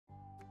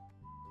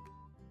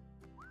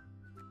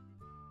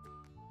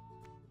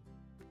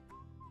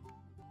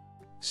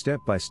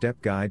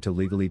Step-by-step guide to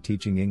legally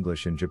teaching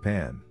English in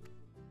Japan.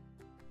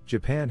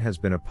 Japan has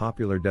been a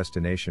popular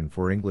destination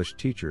for English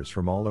teachers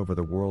from all over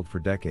the world for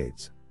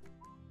decades.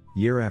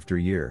 Year after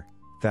year,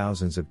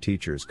 thousands of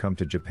teachers come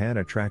to Japan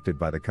attracted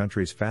by the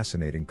country's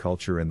fascinating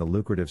culture and the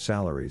lucrative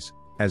salaries,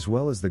 as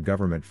well as the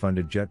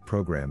government-funded JET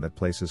program that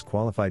places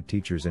qualified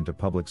teachers into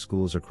public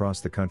schools across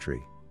the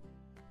country.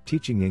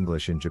 Teaching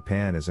English in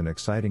Japan is an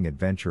exciting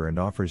adventure and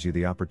offers you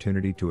the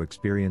opportunity to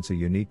experience a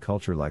unique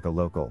culture like a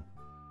local.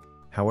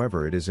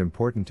 However, it is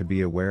important to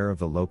be aware of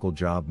the local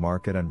job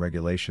market and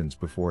regulations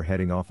before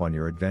heading off on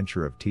your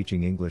adventure of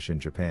teaching English in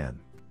Japan.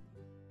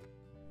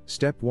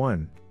 Step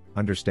 1.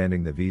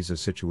 Understanding the visa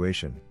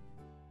situation.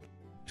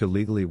 To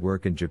legally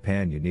work in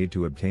Japan, you need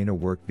to obtain a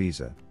work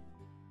visa.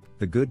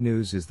 The good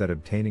news is that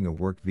obtaining a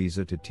work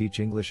visa to teach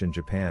English in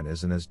Japan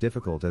isn't as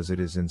difficult as it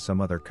is in some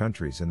other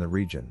countries in the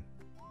region.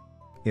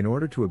 In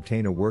order to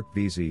obtain a work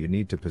visa, you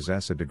need to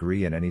possess a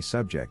degree in any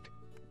subject,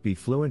 be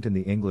fluent in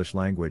the English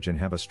language, and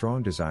have a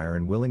strong desire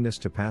and willingness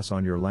to pass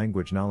on your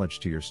language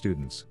knowledge to your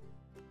students.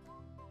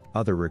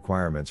 Other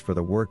requirements for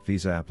the work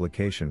visa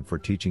application for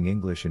teaching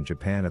English in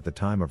Japan at the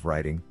time of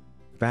writing: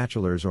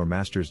 bachelor's or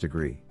master's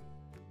degree,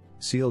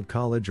 sealed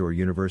college or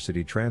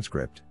university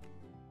transcript,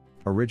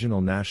 original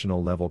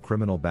national level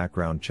criminal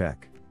background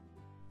check,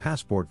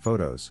 passport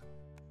photos,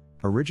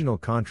 original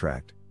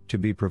contract, to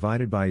be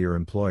provided by your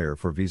employer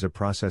for visa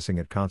processing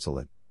at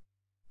consulate,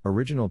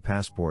 original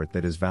passport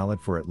that is valid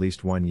for at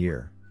least 1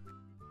 year.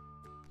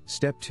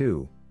 Step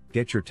 2.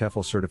 Get your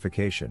TEFL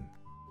certification.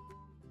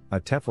 A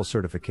TEFL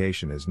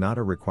certification is not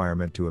a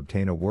requirement to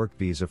obtain a work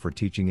visa for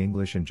teaching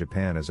English in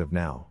Japan as of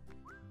now.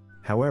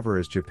 However,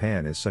 as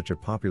Japan is such a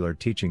popular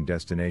teaching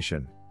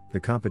destination, the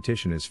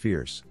competition is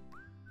fierce.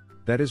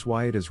 That is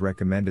why it is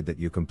recommended that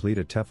you complete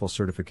a TEFL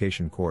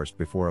certification course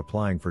before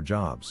applying for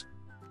jobs.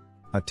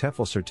 A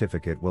TEFL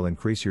certificate will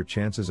increase your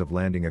chances of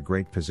landing a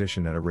great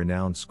position at a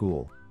renowned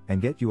school,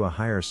 and get you a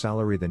higher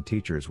salary than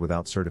teachers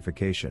without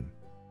certification.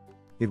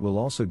 It will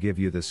also give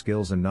you the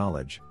skills and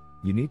knowledge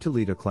you need to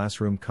lead a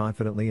classroom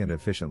confidently and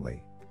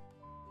efficiently.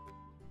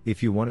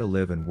 If you want to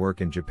live and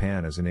work in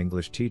Japan as an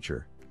English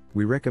teacher,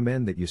 we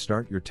recommend that you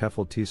start your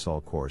TEFL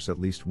TESOL course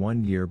at least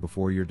 1 year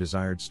before your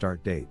desired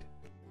start date.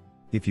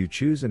 If you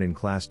choose an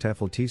in-class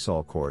TEFL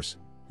TESOL course,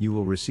 you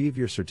will receive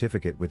your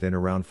certificate within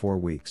around 4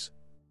 weeks.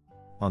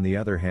 On the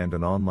other hand,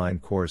 an online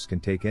course can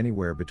take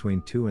anywhere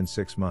between 2 and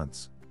 6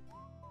 months.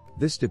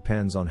 This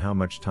depends on how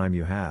much time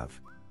you have,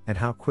 and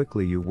how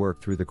quickly you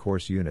work through the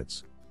course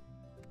units.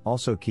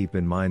 Also keep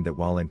in mind that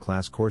while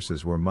in-class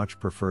courses were much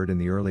preferred in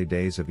the early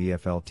days of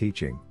EFL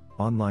teaching,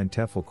 online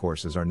TEFL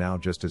courses are now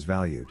just as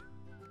valued.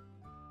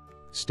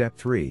 Step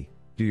 3.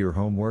 Do your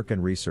homework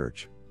and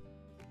research.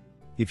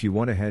 If you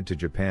want to head to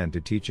Japan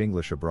to teach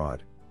English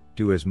abroad,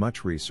 do as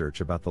much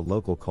research about the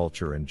local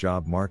culture and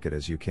job market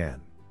as you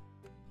can.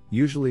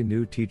 Usually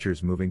new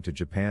teachers moving to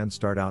Japan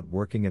start out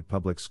working at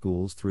public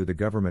schools through the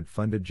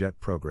government-funded JET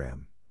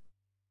program.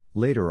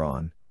 Later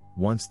on,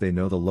 once they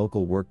know the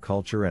local work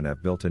culture and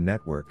have built a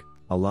network,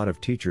 a lot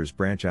of teachers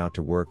branch out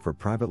to work for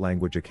private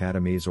language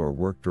academies or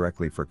work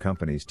directly for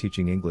companies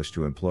teaching English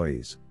to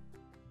employees.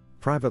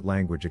 Private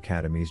language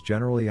academies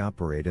generally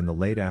operate in the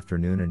late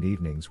afternoon and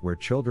evenings, where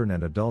children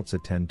and adults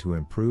attend to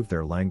improve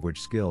their language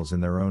skills in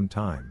their own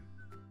time.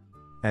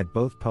 At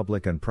both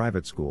public and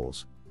private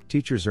schools,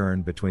 teachers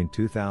earn between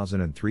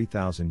 $2,000 and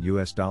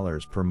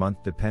 $3,000 per month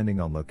depending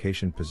on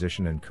location,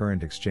 position, and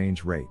current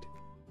exchange rate.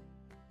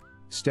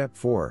 Step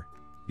 4.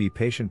 Be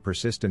patient,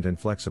 persistent, and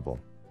flexible.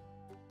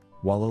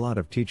 While a lot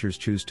of teachers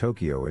choose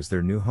Tokyo as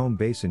their new home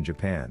base in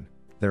Japan,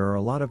 there are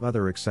a lot of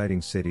other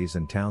exciting cities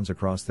and towns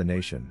across the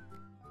nation.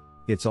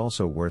 It's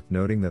also worth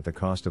noting that the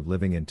cost of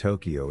living in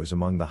Tokyo is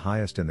among the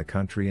highest in the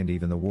country and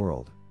even the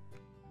world.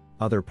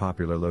 Other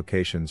popular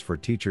locations for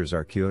teachers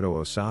are Kyoto,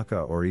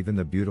 Osaka, or even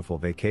the beautiful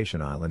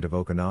vacation island of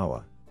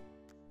Okinawa.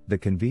 The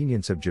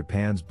convenience of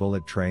Japan's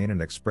bullet train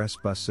and express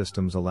bus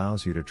systems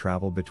allows you to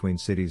travel between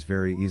cities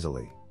very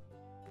easily.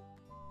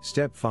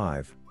 Step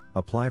 5.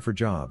 Apply for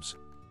jobs.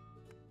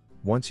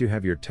 Once you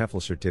have your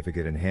TEFL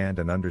certificate in hand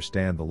and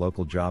understand the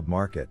local job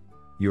market,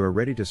 you are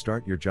ready to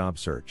start your job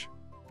search.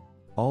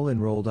 All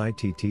enrolled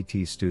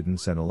ITTT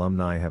students and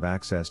alumni have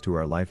access to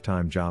our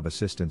lifetime job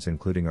assistance,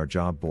 including our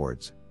job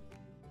boards.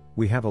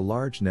 We have a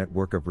large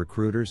network of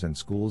recruiters and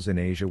schools in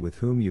Asia with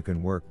whom you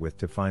can work with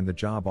to find the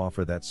job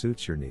offer that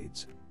suits your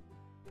needs.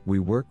 We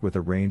work with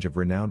a range of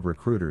renowned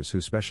recruiters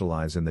who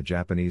specialize in the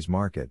Japanese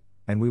market,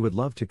 and we would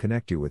love to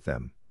connect you with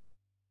them.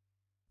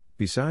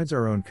 Besides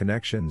our own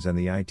connections and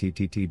the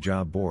ITTT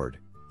job board,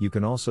 you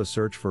can also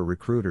search for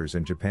recruiters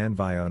in Japan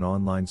via an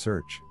online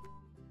search.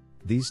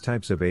 These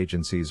types of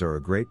agencies are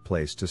a great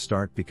place to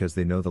start because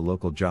they know the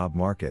local job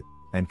market,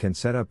 and can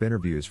set up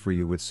interviews for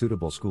you with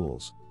suitable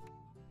schools.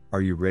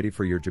 Are you ready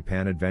for your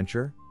Japan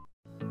adventure?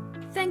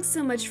 Thanks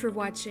so much for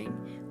watching.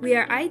 We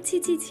are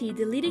ITTT,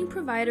 the leading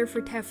provider for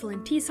TEFL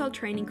and TESOL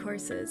training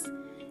courses.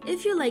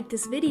 If you like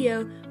this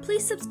video,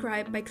 please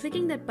subscribe by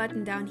clicking that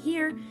button down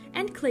here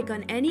and click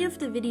on any of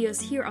the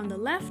videos here on the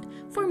left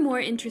for more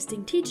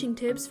interesting teaching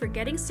tips for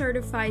getting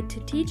certified to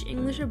teach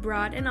English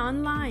abroad and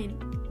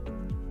online.